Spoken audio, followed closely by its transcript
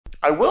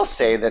I will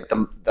say that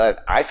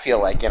that I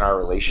feel like in our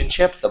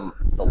relationship, the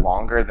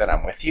longer that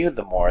I'm with you,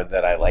 the more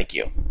that I like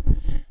you.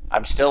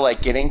 I'm still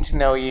like getting to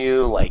know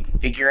you, like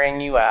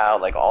figuring you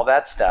out, like all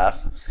that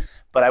stuff.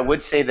 But I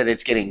would say that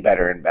it's getting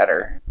better and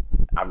better.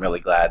 I'm really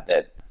glad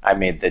that I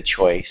made the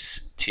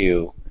choice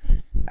to.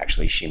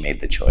 Actually, she made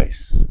the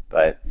choice,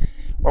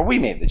 or we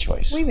made the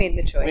choice. We made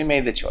the choice. We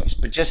made the choice.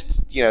 But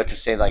just to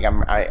say like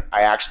I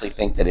actually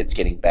think that it's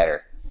getting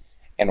better,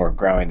 and we're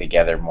growing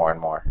together more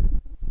and more.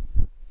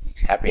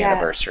 Happy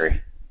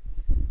anniversary.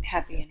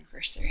 Happy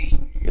anniversary.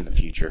 In the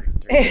future.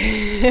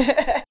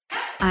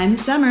 I'm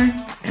Summer.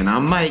 And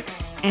I'm Mike.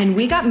 And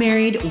we got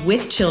married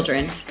with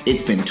children.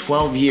 It's been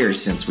 12 years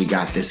since we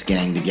got this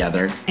gang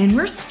together. And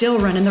we're still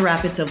running the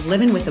rapids of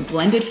living with a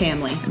blended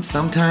family. And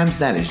sometimes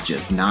that is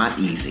just not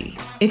easy.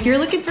 If you're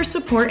looking for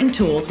support and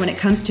tools when it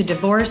comes to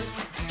divorce,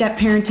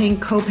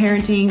 step-parenting,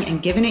 co-parenting,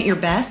 and giving it your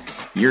best,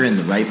 you're in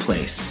the right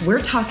place.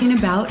 We're talking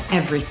about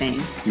everything.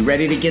 You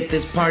ready to get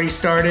this party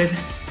started?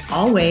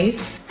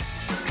 Always.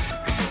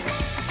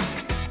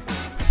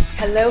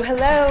 Hello,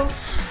 hello.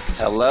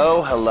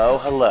 Hello, hello,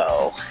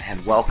 hello,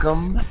 and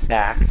welcome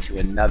back to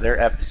another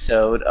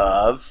episode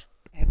of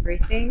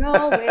Everything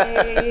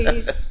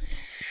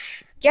Always.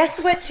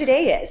 Guess what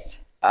today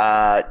is?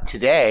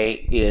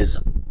 Today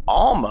is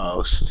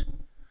almost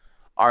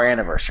our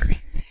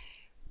anniversary.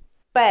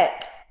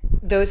 But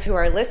those who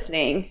are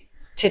listening,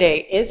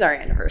 today is our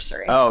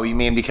anniversary. Oh, you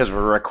mean because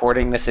we're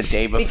recording this a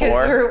day before? Because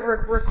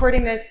we're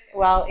recording this,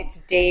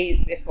 it's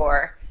days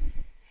before.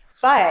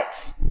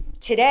 But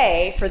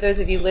today, for those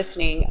of you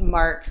listening,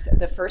 marks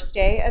the first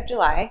day of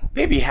July.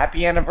 Baby,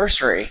 happy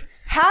anniversary.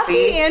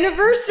 Happy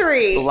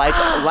anniversary.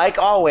 Like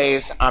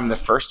always, I'm the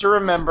first to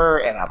remember,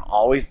 and I'm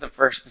always the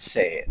first to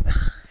say it.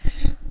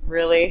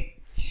 Really?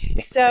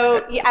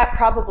 So, yeah,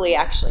 probably,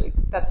 actually.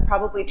 That's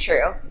probably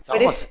true.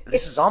 This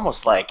is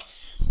almost like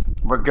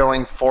we're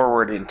going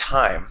forward in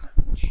time.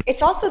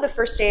 It's also the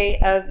first day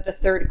of the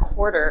third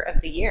quarter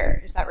of the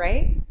year. Is that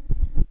right?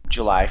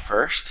 July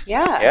 1st?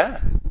 Yeah.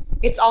 Yeah.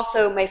 It's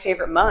also my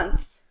favorite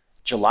month.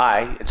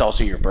 July. It's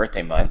also your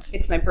birthday month.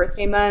 It's my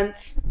birthday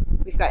month.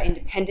 We've got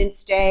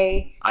Independence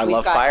Day. We've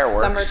got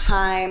fireworks.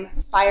 Summertime,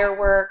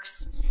 fireworks,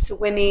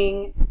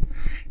 swimming.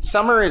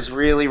 Summer is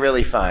really,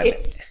 really fun.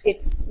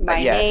 It's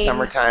my name.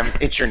 Summertime.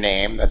 It's your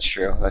name. That's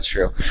true. That's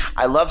true.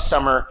 I love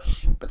summer,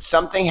 but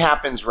something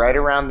happens right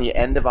around the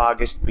end of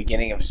August,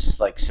 beginning of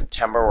like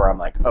September, where I'm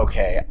like,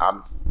 okay,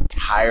 I'm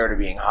tired of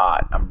being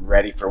hot. I'm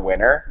ready for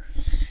winter.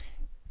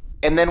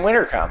 And then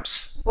winter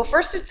comes. Well,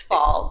 first it's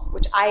fall,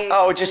 which I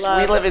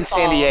we live in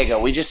San Diego.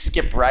 We just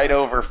skip right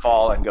over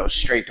fall and go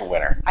straight to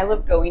winter. I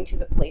love going to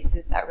the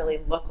places that really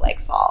look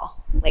like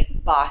fall, like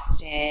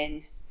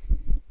Boston.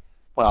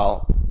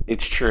 Well,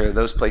 it's true.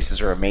 Those places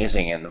are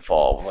amazing in the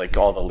fall. Like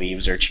all the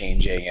leaves are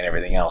changing and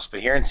everything else. But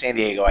here in San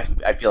Diego,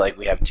 I feel like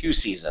we have two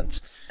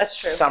seasons. That's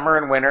true. Summer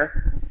and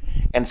winter.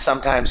 And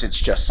sometimes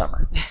it's just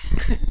summer.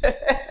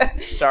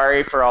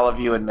 Sorry for all of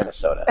you in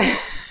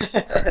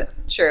Minnesota.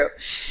 True.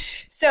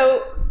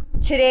 So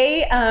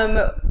today,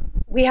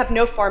 we have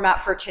no format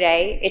for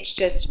today. It's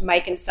just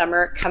Mike and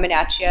Summer coming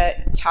at you,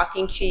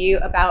 talking to you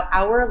about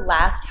our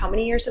last, how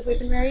many years have we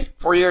been married?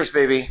 4 years,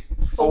 baby.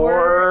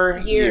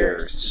 4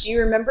 years. Do you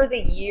remember the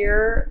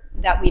year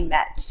that we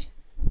met?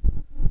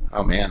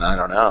 Oh, man, I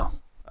don't know.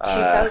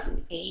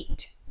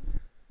 2008.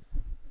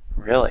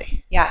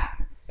 Really? Yeah.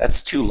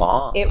 That's too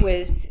long. It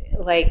was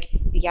like,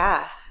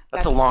 yeah.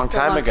 That's a long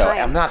time ago.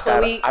 I'm not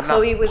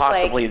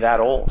possibly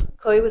that old.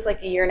 Chloe was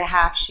like a year and a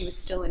half. She was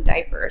still in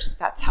diapers.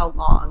 That's how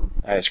long.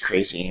 That is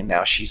crazy. And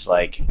now she's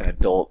like an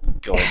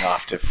adult going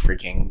off to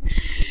freaking.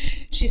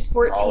 She's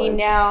 14 college.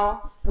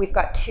 Now. We've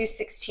got two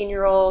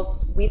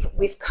 16-year-olds.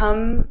 We've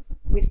come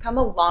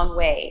a long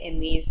way in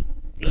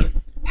these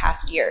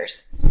past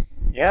years.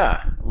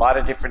 Yeah, a lot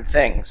of different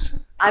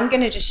things. I'm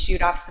gonna just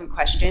shoot off some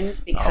questions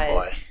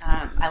because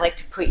I like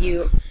to put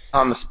you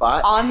on the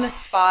spot.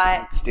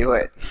 Let's do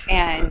it.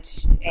 And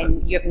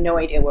you have no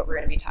idea what we're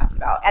going to be talking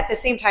about. At the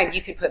same time,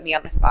 you could put me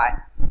on the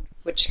spot,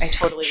 which I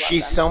totally love.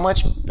 She's so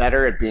much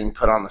better at being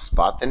put on the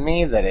spot than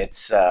me that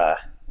it's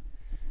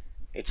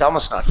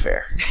almost not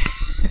fair.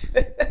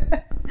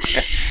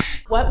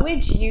 What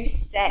would you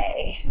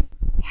say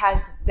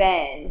has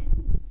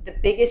been the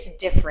biggest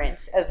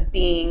difference of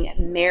being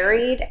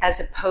married as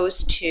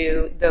opposed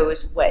to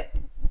those, what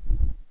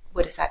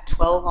is that,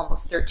 12,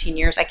 almost 13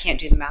 years? I can't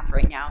do the math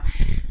right now.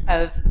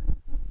 Of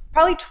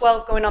probably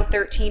 12 going on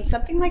 13,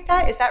 something like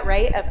that. Is that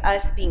right? Of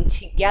us being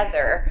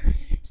together.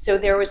 So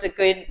there was a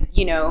good,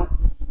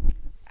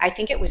 I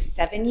think it was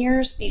 7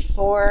 years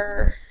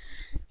before.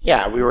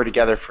 Yeah, we were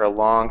together for a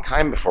long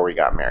time before we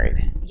got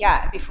married.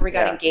 Yeah, before we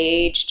got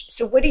engaged.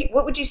 So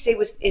what would you say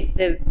is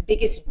the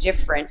biggest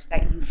difference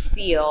that you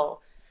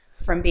feel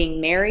from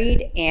being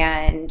married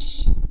and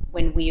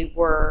when we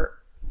were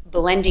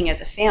blending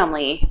as a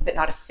family, but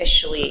not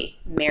officially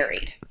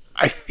married?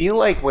 I feel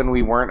like when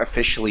we weren't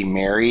officially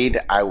married,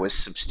 I was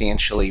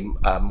substantially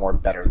more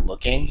better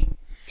looking.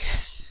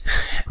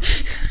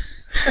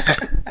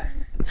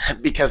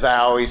 Because I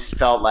always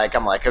felt like,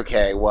 I'm like,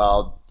 okay,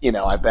 well,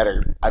 I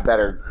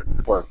better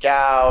work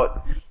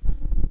out,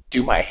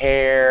 do my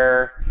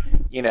hair,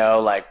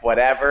 like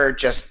whatever,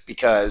 just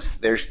because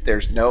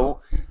there's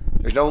no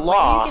When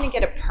law. are you going to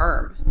get a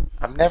perm?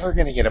 I'm never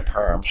going to get a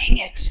perm. Dang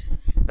it.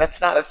 That's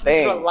not a I was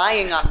thing.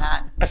 relying on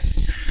that.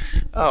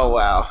 Oh,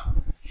 wow.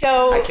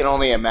 So I can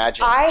only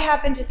imagine. I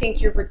happen to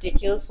think you're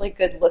ridiculously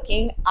good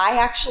looking. I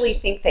actually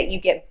think that you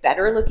get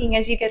better looking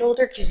as you get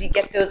older because you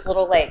get those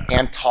little like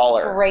and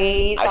taller.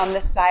 grays on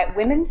the side.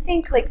 Women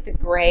think like the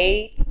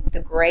gray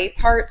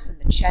parts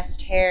of the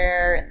chest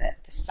hair and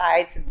the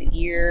sides of the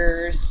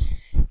ears.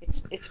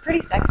 It's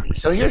pretty sexy.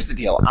 So here's the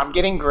deal. I'm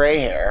getting gray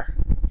hair.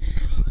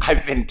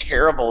 I've been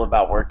terrible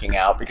about working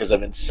out because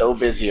I've been so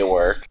busy at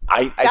work.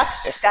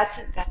 That's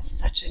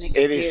such an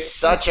excuse. It is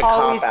such You've a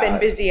always cop-out. been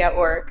busy at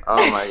work.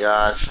 Oh my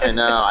gosh, I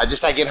know. I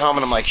get home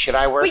and I'm like, should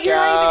I work out? But you're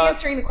not even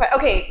answering the question.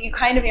 Okay, you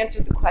kind of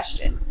answered the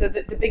question. So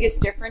the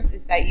biggest difference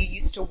is that you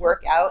used to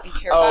work out and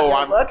care about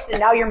your looks, and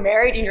now you're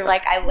married and you're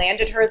like, I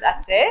landed her,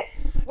 that's it?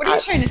 What are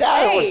you trying to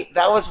say?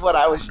 That was what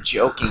I was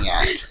joking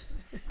at.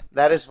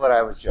 That is what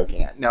I was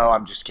joking at. No,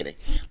 I'm just kidding.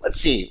 Let's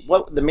see.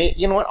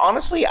 You know what?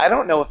 Honestly, I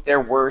don't know if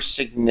there were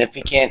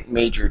significant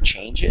major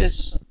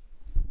changes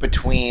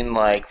between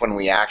like when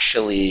we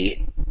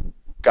actually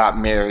got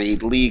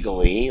married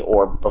legally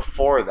or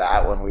before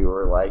that when we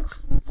were like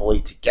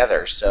fully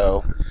together.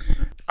 So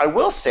I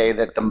will say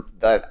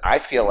that I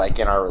feel like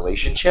in our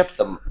relationship,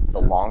 the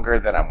longer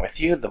that I'm with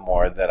you, the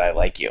more that I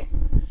like you.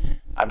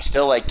 I'm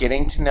still like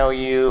getting to know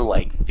you,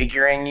 like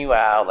figuring you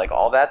out, like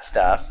all that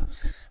stuff.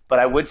 But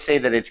I would say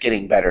that it's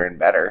getting better and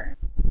better.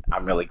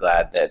 I'm really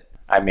glad that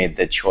I made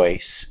the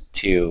choice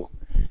to.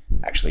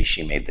 Actually,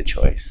 she made the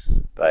choice,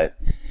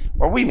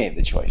 or we made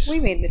the choice. We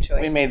made the choice.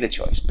 We made the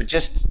choice. But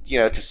just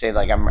to say,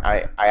 like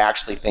I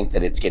actually think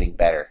that it's getting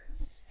better,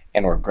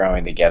 and we're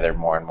growing together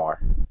more and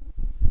more.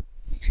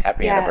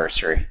 Happy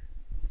anniversary.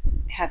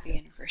 Happy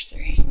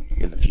anniversary.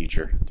 In the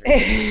future.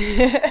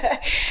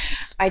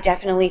 I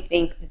definitely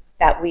think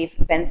that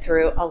we've been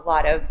through a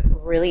lot of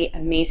really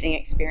amazing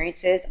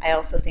experiences. I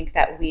also think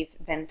that we've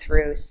been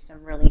through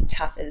some really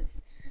tough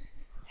as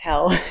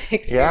hell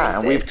experiences. Yeah,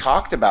 and we've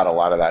talked about a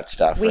lot of that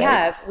stuff. We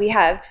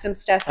have some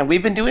stuff. And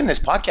we've been doing this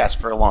podcast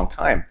for a long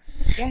time.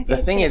 Yeah, the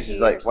thing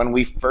is like when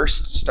we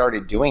first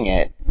started doing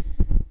it,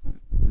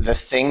 the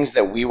things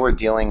that we were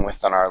dealing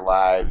with in our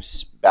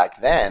lives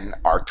back then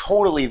are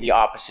totally the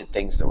opposite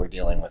things that we're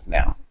dealing with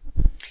now.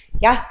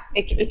 Yeah,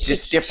 it's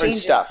just different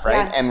changes. stuff, right?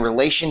 Yeah. And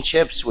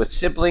relationships with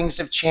siblings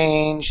have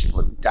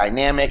changed,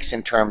 dynamics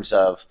in terms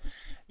of,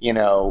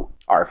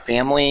 our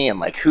family and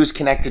like who's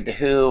connected to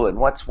who and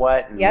what's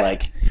what. And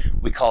like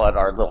we call it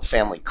our little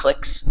family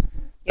cliques.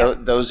 Yep.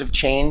 Those have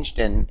changed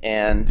and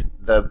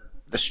the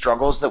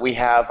struggles that we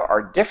have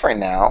are different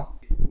now,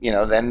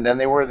 than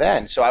they were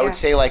then. So I would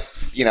say like,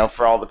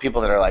 for all the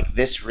people that are like,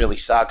 this really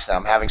sucks that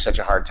I'm having such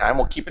a hard time.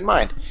 Well, keep in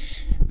mind,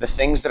 the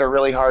things that are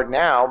really hard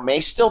now may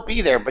still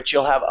be there, but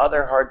you'll have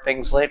other hard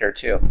things later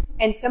too.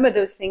 And some of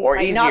those things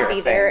might not be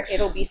there.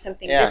 It'll be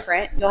something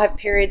different. You'll have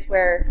periods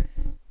where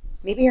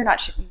maybe you're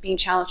not being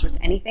challenged with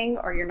anything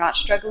or you're not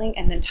struggling,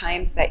 and then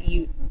times that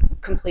you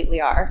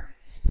completely are.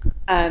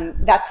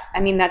 That's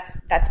been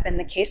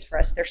the case for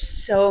us. There's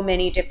so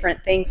many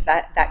different things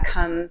that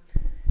come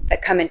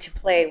into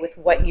play with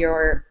what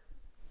you're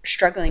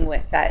struggling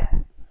with that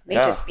may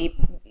just be,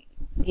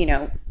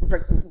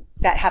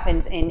 that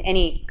happens in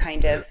any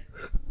kind of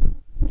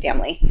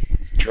family.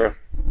 True.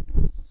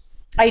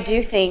 I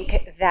do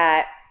think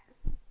that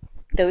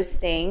those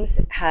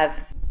things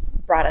have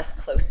brought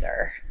us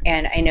closer.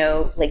 And I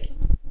know, like,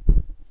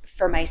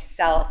 for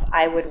myself,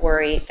 I would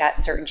worry that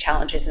certain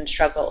challenges and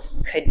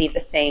struggles could be the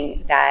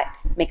thing that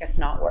make us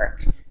not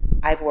work.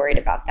 I've worried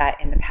about that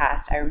in the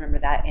past. I remember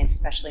that,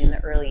 especially in the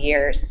early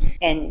years.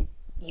 And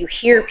you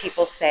hear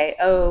people say,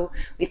 oh,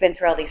 we've been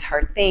through all these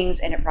hard things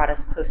and it brought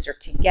us closer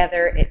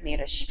together. It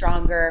made us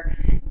stronger.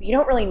 But you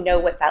don't really know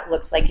what that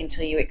looks like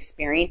until you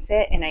experience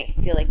it. And I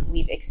feel like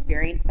we've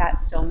experienced that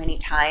so many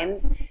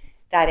times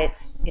that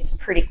it's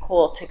pretty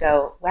cool to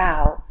go,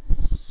 wow,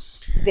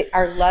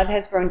 our love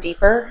has grown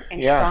deeper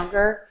and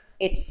stronger.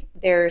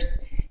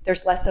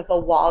 There's less of a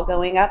wall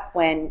going up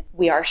when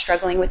we are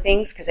struggling with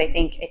things, because I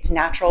think it's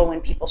natural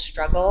when people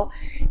struggle,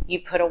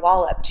 you put a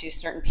wall up to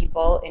certain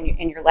people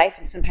in your life,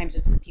 and sometimes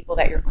it's the people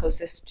that you're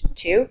closest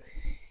to.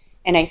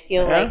 And I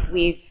feel like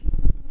we've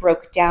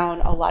broke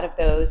down a lot of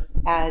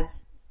those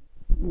as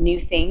new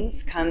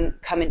things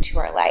come into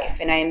our life,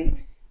 and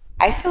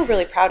I feel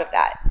really proud of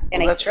that.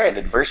 And that's right.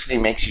 Adversity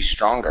makes you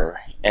stronger,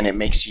 and it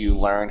makes you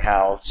learn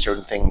how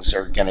certain things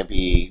are going to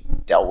be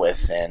dealt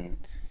with and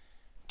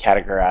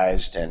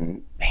categorized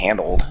and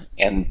handled.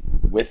 And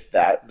with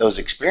those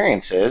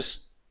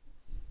experiences,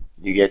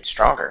 you get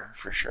stronger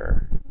for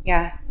sure.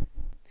 Yeah.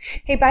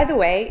 Hey, by the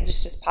way,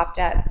 just popped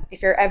up.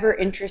 If you're ever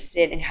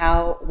interested in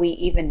how we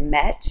even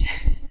met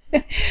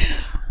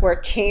or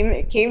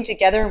came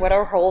together and what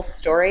our whole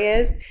story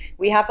is,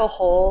 we have a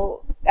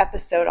whole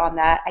episode on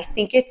that. I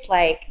think it's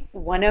like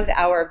one of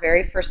our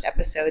very first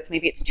episodes.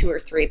 Maybe it's 2 or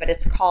 3, but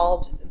it's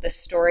called The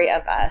Story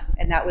of Us.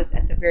 And that was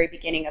at the very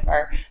beginning of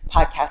our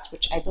podcast,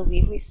 which I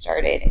believe we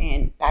started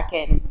back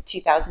in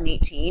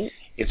 2018.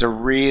 It's a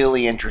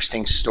really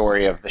interesting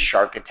story of the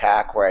shark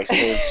attack where I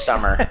saved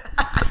Summer.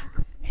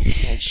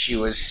 And she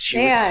was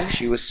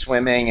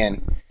swimming,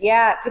 and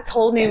yeah, it puts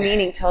whole new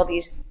meaning to all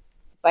these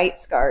bite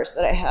scars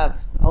that I have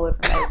all over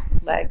my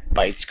legs.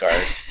 Bite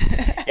scars.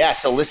 Yeah,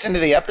 so listen to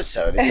the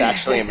episode. It's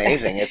actually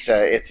amazing. It's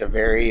a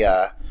very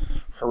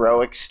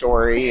heroic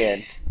story,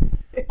 and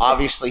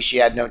obviously she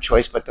had no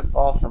choice but to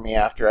fall for me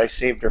after I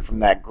saved her from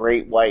that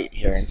great white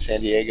here in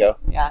San Diego.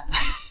 Yeah.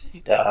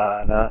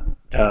 Donna,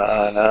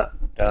 Donna,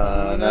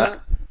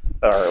 Donna.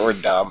 Or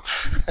dumb.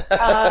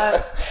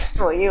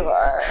 Well, you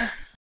are.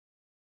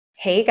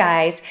 Hey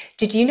guys,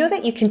 did you know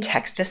that you can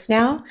text us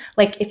now?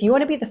 Like if you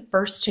want to be the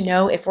first to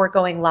know if we're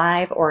going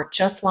live or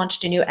just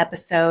launched a new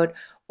episode,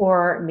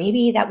 or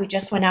maybe that we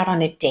just went out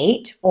on a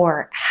date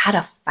or had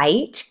a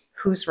fight,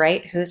 who's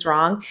right, who's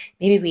wrong,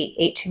 maybe we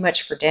ate too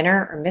much for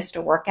dinner or missed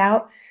a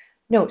workout.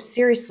 No,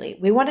 seriously,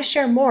 we want to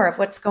share more of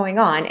what's going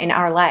on in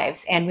our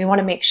lives, and we want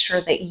to make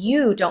sure that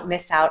you don't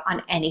miss out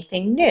on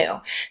anything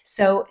new.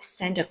 So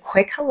send a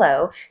quick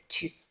hello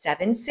to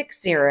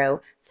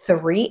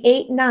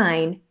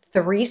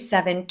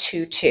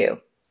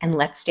 760-389-3722 and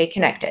let's stay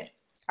connected.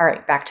 All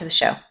right, back to the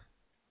show.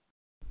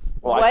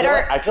 Well,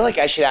 I feel like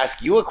I should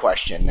ask you a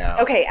question now.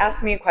 Okay,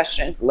 ask me a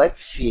question. Let's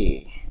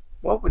see.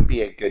 What would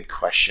be a good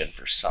question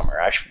for Summer?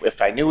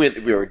 If I knew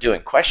we were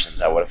doing questions,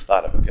 I would have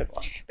thought of a good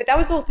one. But that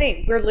was the whole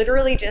thing. We're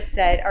literally just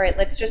said, all right,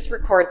 let's just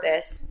record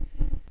this.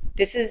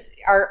 This is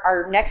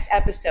our next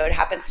episode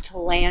happens to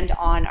land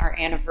on our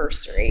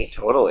anniversary.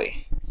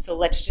 Totally. So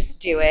let's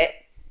just do it.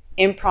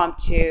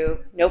 Impromptu,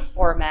 no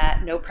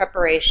format, no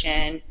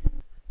preparation.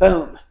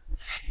 Boom.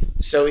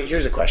 So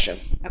here's a question.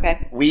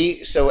 Okay.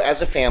 So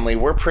as a family,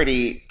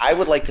 I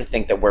would like to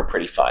think that we're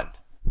pretty fun,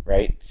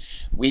 right?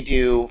 We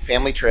do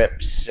family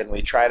trips and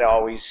we try to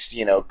always,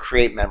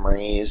 create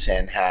memories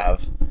and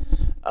have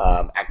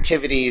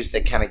activities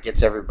that kind of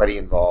gets everybody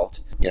involved.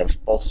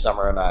 Both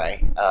Summer and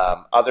I,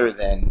 other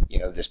than,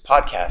 this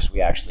podcast, we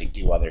actually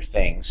do other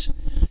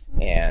things.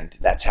 And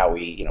that's how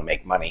we,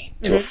 make money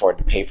to afford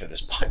to pay for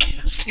this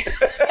podcast.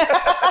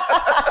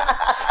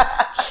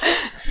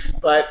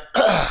 But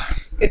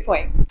good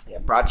point. Yeah,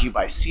 brought to you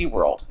by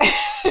SeaWorld.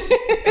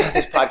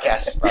 This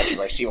podcast is brought to you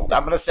by SeaWorld.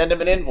 I'm going to send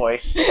them an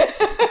invoice,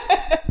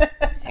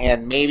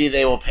 and maybe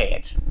they will pay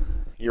it.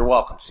 You're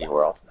welcome,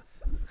 SeaWorld.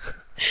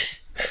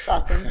 That's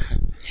awesome.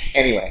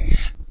 Anyway,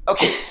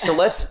 okay, so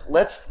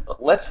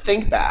let's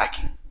think back.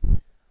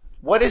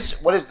 What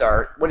is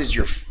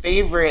your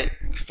favorite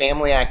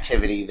family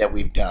activity that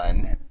we've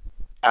done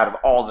out of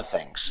all the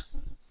things?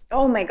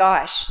 Oh my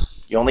gosh.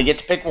 You only get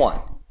to pick one.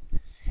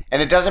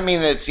 And it doesn't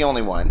mean that it's the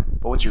only one,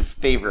 but what's your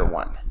favorite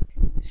one?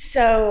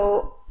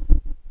 So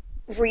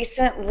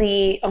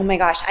recently, oh my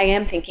gosh, I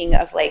am thinking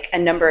of like a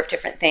number of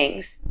different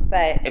things,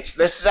 but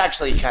this is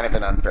actually kind of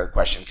an unfair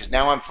question because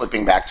now I'm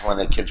flipping back to when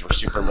the kids were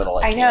super little,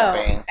 like I know.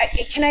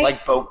 camping,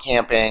 like boat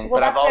camping. Well,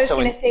 but that's what I was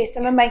going to say.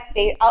 Some of my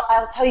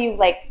I'll tell you,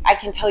 I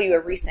can tell you a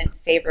recent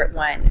favorite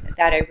one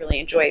that I really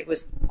enjoyed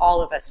was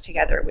All of Us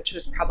Together, which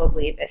was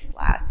probably this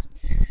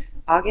last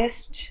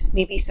August,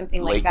 maybe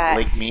something like that.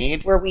 Lake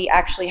Mead, where we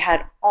actually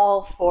had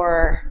all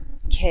 4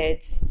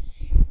 kids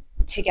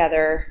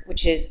together,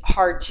 which is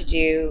hard to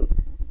do.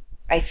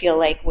 I feel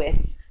like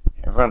with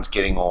everyone's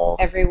getting old.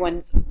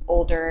 Everyone's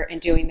older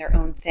and doing their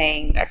own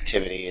thing.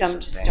 Activities.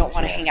 Some just don't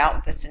want to hang out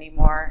with us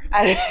anymore.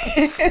 But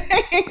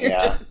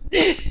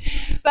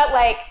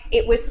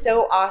it was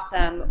so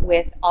awesome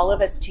with all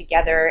of us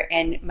together.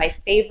 And my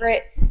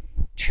favorite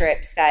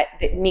trips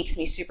that makes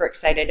me super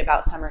excited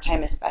about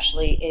summertime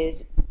especially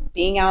is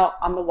being out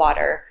on the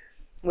water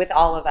with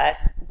all of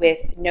us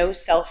with no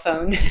cell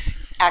phone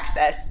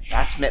access.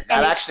 That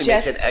actually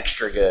makes it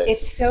extra good.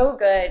 It's so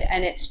good,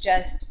 and it's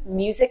just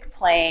music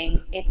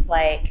playing. It's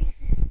like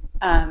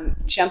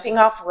jumping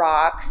off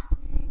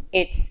rocks.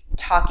 It's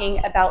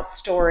talking about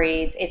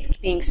stories. It's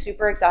being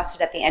super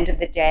exhausted at the end of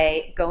the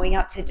day, going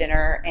out to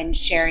dinner and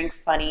sharing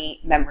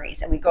funny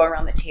memories. And we go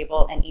around the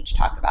table and each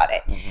talk about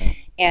it. Mm-hmm.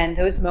 And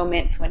those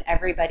moments when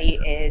everybody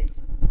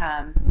is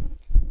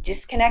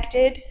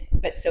disconnected,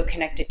 but so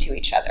connected to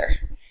each other.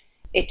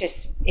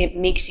 It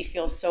makes you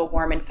feel so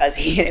warm and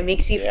fuzzy, and it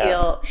makes you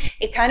feel,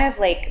 it kind of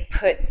like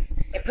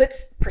puts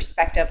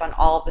perspective on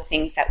all the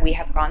things that we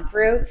have gone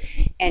through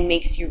and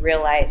makes you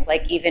realize,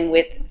 like, even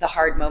with the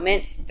hard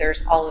moments,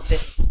 there's all of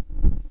this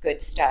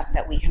good stuff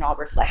that we can all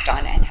reflect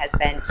on and has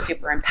been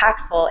super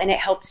impactful. And it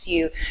helps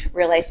you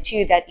realize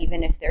too, that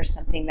even if there's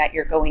something that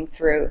you're going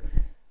through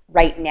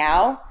right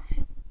now,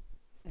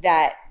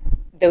 that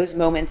those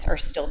moments are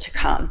still to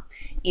come,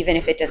 even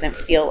if it doesn't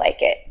feel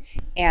like it.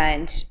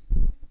 And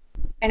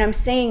I'm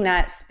saying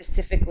that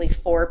specifically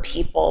for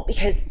people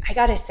because I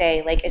gotta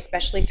say, like,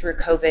 especially through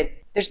COVID,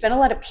 there's been a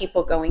lot of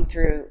people going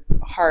through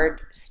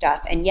hard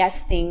stuff. And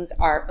yes, things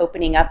are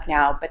opening up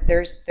now, but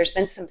there's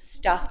been some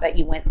stuff that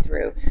you went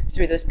through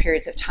those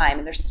periods of time.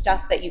 And there's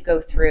stuff that you go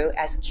through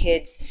as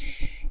kids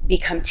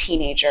become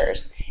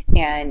teenagers,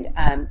 and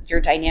your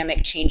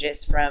dynamic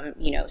changes from,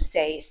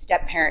 say,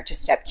 step parent to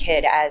step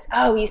kid, as,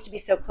 oh, we used to be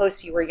so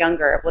close, you were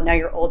younger, well, now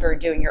you're older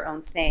doing your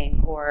own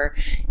thing, or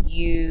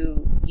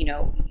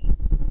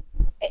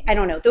I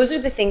don't know. Those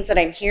are the things that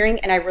I'm hearing,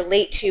 and I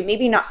relate to,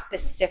 maybe not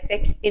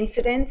specific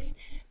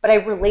incidents, but I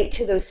relate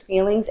to those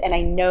feelings, and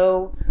I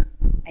know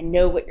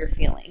what you're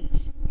feeling.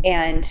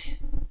 And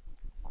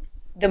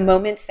the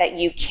moments that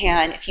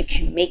if you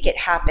can make it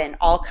happen,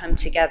 all come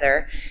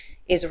together,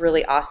 is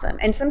really awesome.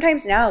 And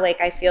sometimes now,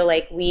 like, I feel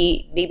like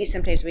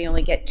sometimes we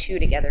only get 2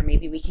 together.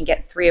 Maybe we can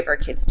get 3 of our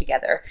kids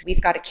together. We've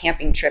got a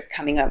camping trip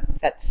coming up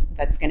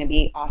that's going to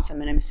be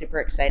awesome, and I'm super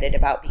excited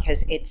about,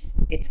 because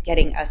it's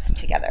getting us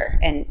together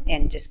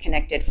and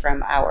disconnected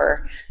from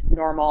our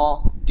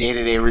normal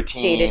day-to-day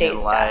routine and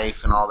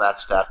life and all that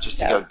stuff, just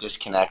to go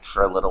disconnect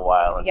for a little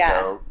while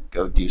and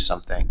go do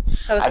something.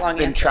 So I've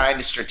been trying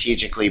to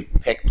strategically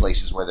pick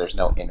places where there's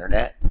no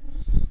internet.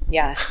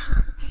 Yeah.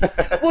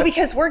 Well,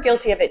 because we're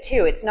guilty of it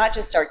too. It's not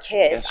just our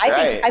kids.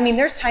 That's right. I mean,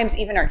 there's times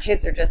even our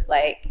kids are just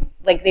like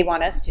they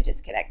want us to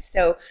disconnect.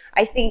 So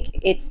I think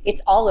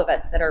it's all of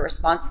us that are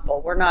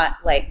responsible. We're not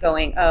like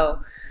going,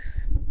 oh,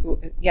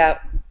 yeah,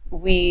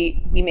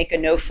 we make a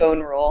no phone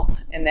rule.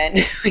 And then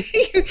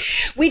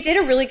we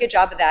did a really good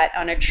job of that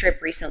on a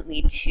trip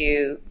recently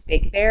to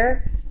Big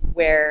Bear,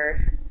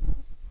 where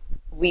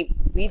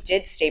we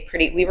did stay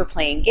we were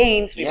playing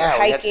games, we were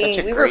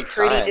hiking, we were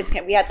pretty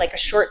disconnected. We had like a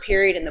short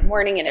period in the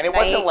morning and at night. It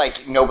wasn't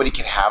like nobody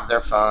could have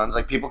their phones,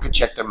 like people could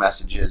check their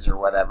messages or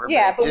whatever.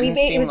 Yeah, but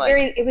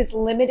it was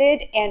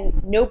limited,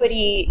 and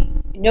nobody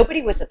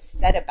was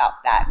upset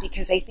about that,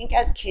 because I think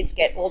as kids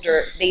get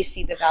older, they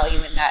see the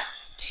value in that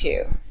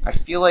too. I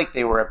feel like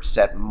they were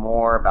upset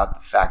more about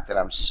the fact that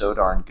I'm so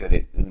darn good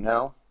at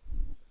Uno.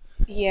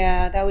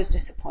 Yeah, that was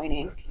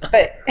disappointing.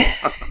 But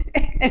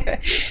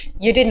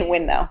you didn't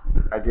win, though.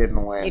 I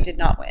didn't win. You did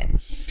not win.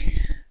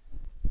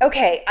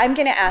 Okay, I'm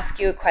going to ask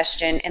you a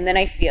question, and then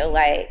I feel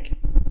like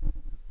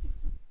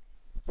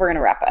we're going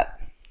to wrap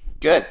up.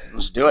 Good.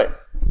 Let's do it.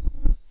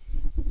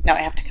 Now I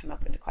have to come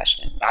up with a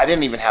question. I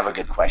didn't even have a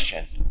good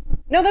question.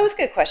 No, that was a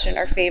good question.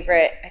 Our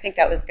favorite. I think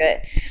that was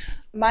good.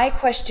 My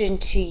question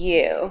to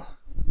you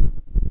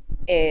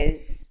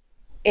is,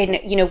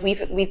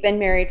 we've been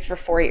married for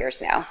 4 years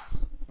now.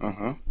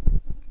 Mm-hmm.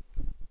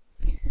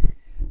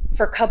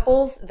 For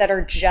couples that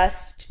are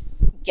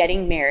just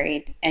getting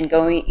married and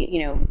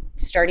going,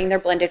 starting their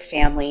blended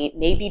family,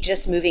 maybe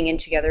just moving in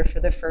together for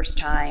the first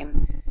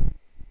time,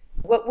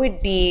 what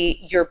would be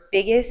your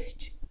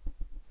biggest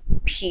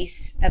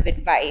piece of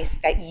advice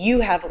that you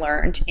have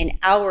learned in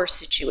our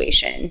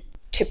situation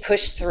to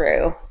push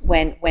through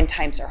when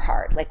times are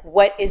hard? Like,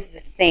 what is the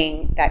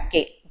thing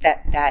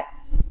that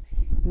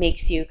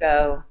makes you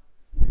go,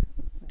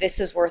 this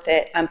is worth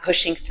it, I'm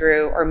pushing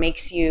through, or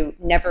makes you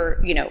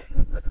never,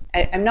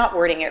 I'm not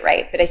wording it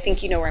right, but I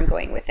think you know where I'm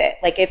going with it.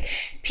 Like, if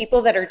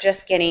people that are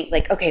just getting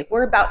like, okay,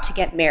 we're about to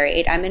get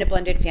married, I'm in a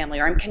blended family,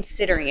 or I'm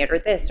considering it, or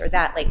this or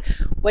that, like,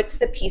 what's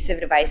the piece of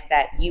advice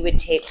that you would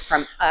take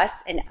from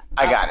us? And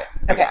I got it.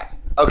 Okay.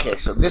 Okay,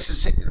 so this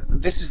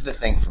is the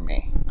thing for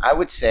me. I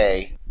would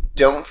say,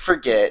 don't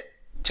forget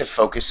to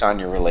focus on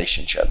your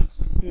relationship.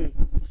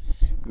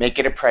 Make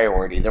it a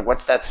priority.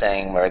 What's that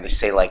saying where they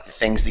say, like, the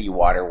things that you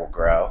water will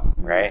grow,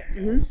 right?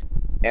 Mm-hmm.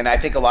 And I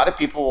think a lot of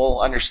people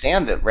will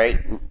understand that, right?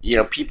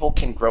 People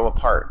can grow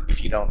apart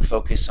if you don't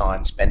focus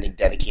on spending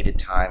dedicated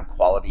time,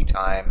 quality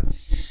time.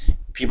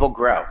 People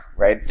grow,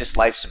 right? This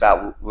life's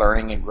about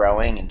learning and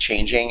growing and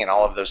changing and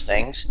all of those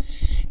things.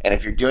 And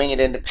if you're doing it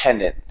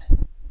independent,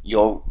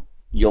 you'll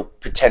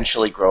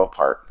potentially grow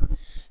apart.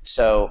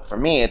 So for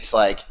me, it's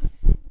like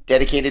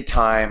dedicated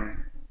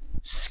time,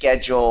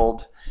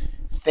 scheduled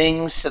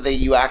things so that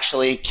you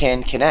actually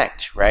can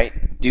connect,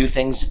 right? Do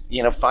things,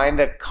 find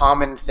a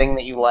common thing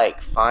that you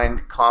like,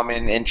 find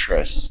common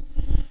interests,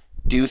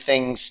 do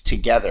things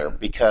together,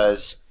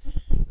 because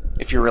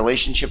if your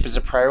relationship is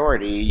a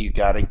priority, you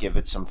got to give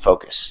it some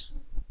focus.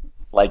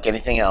 Like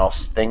anything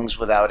else, things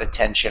without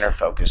attention or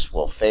focus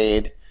will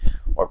fade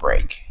or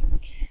break.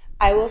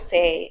 I will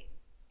say,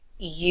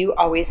 you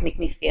always make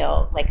me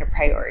feel like a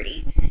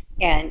priority,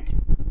 and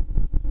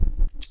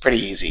it's pretty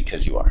easy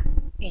because you are.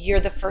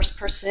 You're the first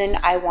person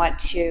I want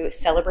to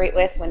celebrate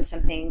with when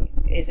something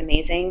is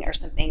amazing or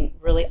something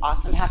really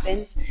awesome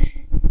happens.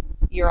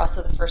 You're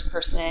also the first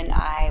person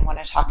I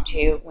want to talk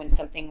to when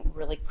something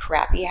really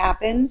crappy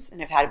happens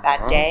and I've had a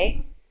bad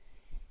day.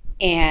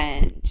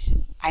 And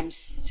I'm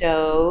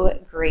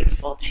so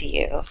grateful to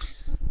you.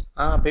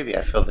 Baby,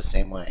 I feel the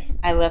same way.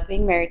 I love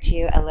being married to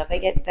you. I love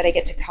that I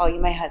get to call you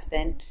my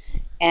husband.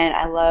 And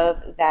I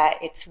love that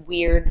it's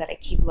weird that I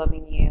keep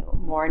loving you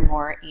more and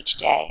more each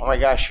day. Oh my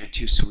gosh, you're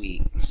too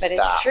sweet. But Stop.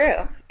 It's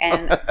true.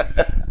 And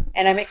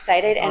and I'm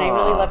excited, and I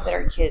really love that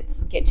our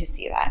kids get to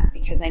see that,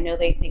 because I know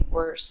they think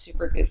we're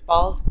super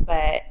goofballs,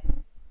 but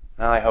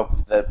well, I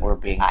hope that we're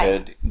being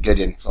good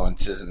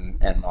influences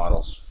and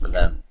models for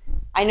them.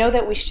 I know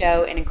that we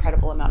show an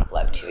incredible amount of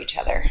love to each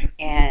other,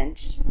 and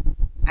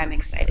I'm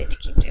excited to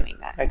keep doing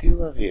that. I do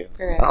love you.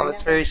 Forever. Oh,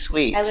 that's very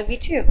sweet. I love you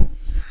too.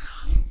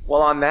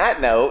 Well, on that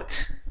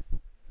note,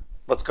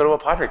 let's go to a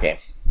Padre game.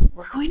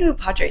 We're going to a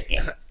Padres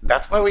game.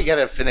 That's why we got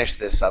to finish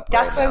this up.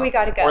 That's why we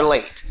got to go. We're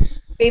late.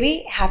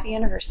 Baby, happy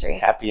anniversary.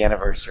 Happy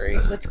anniversary.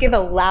 Let's give a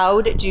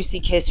loud, juicy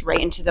kiss right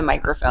into the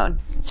microphone.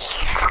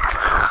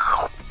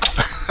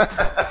 All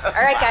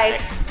right,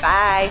 guys.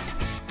 Bye.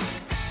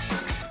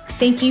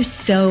 Thank you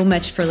so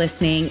much for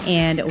listening.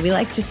 And we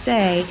like to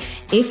say,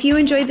 if you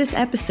enjoyed this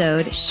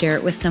episode, share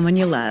it with someone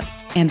you love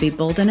and be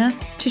bold enough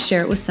to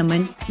share it with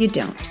someone you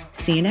don't.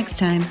 See you next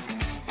time.